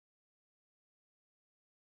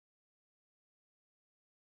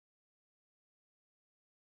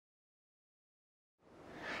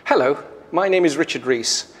Hello, my name is Richard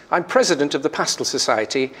Rees. I'm president of the Pastel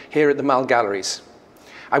Society here at the Mall Galleries.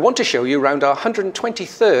 I want to show you around our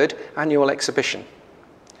 123rd annual exhibition.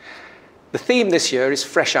 The theme this year is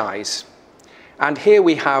Fresh Eyes, and here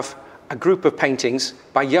we have a group of paintings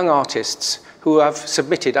by young artists who have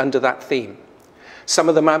submitted under that theme. Some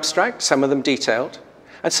of them abstract, some of them detailed,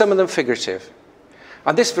 and some of them figurative.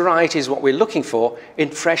 And this variety is what we're looking for in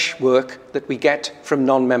fresh work that we get from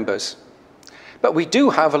non-members. But we do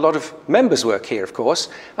have a lot of members' work here, of course,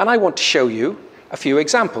 and I want to show you a few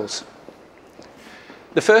examples.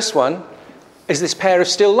 The first one is this pair of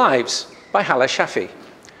still lives by Hala Shafi.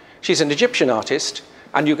 She's an Egyptian artist,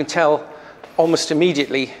 and you can tell almost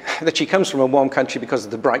immediately that she comes from a warm country because of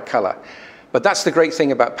the bright color. But that's the great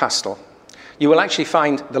thing about pastel. You will actually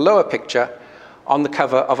find the lower picture on the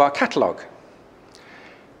cover of our catalogue.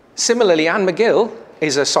 Similarly, Anne McGill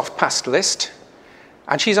is a soft pastelist,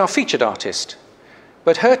 and she's our featured artist.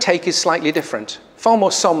 But her take is slightly different, far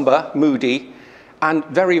more somber, moody, and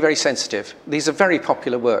very, very sensitive. These are very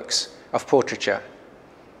popular works of portraiture.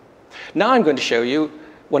 Now I'm going to show you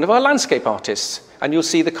one of our landscape artists, and you'll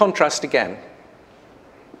see the contrast again.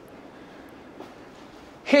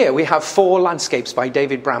 Here we have 4 landscapes by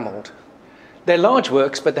David Bramold. They're large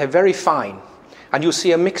works, but they're very fine, and you'll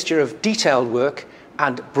see a mixture of detailed work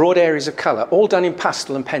and broad areas of color, all done in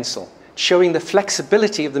pastel and pencil, showing the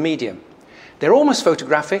flexibility of the medium. They're almost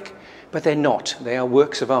photographic, but they're not. They are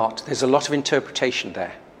works of art. There's a lot of interpretation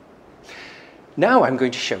there. Now I'm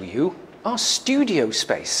going to show you our studio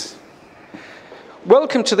space.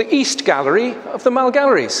 Welcome to the East Gallery of the Mall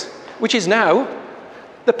Galleries, which is now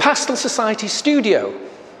the Pastel Society Studio.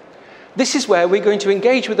 This is where we're going to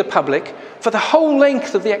engage with the public for the whole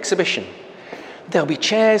length of the exhibition. There'll be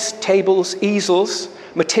chairs, tables, easels,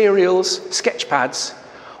 materials, sketch pads,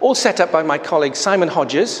 all set up by my colleague Simon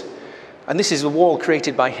Hodges, and this is a wall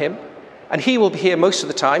created by him, and he will be here most of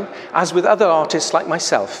the time, as with other artists like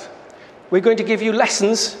myself. We're going to give you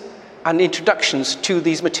lessons and introductions to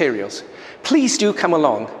these materials. Please do come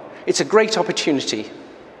along. It's a great opportunity.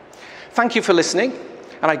 Thank you for listening,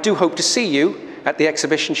 and I do hope to see you at the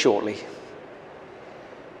exhibition shortly.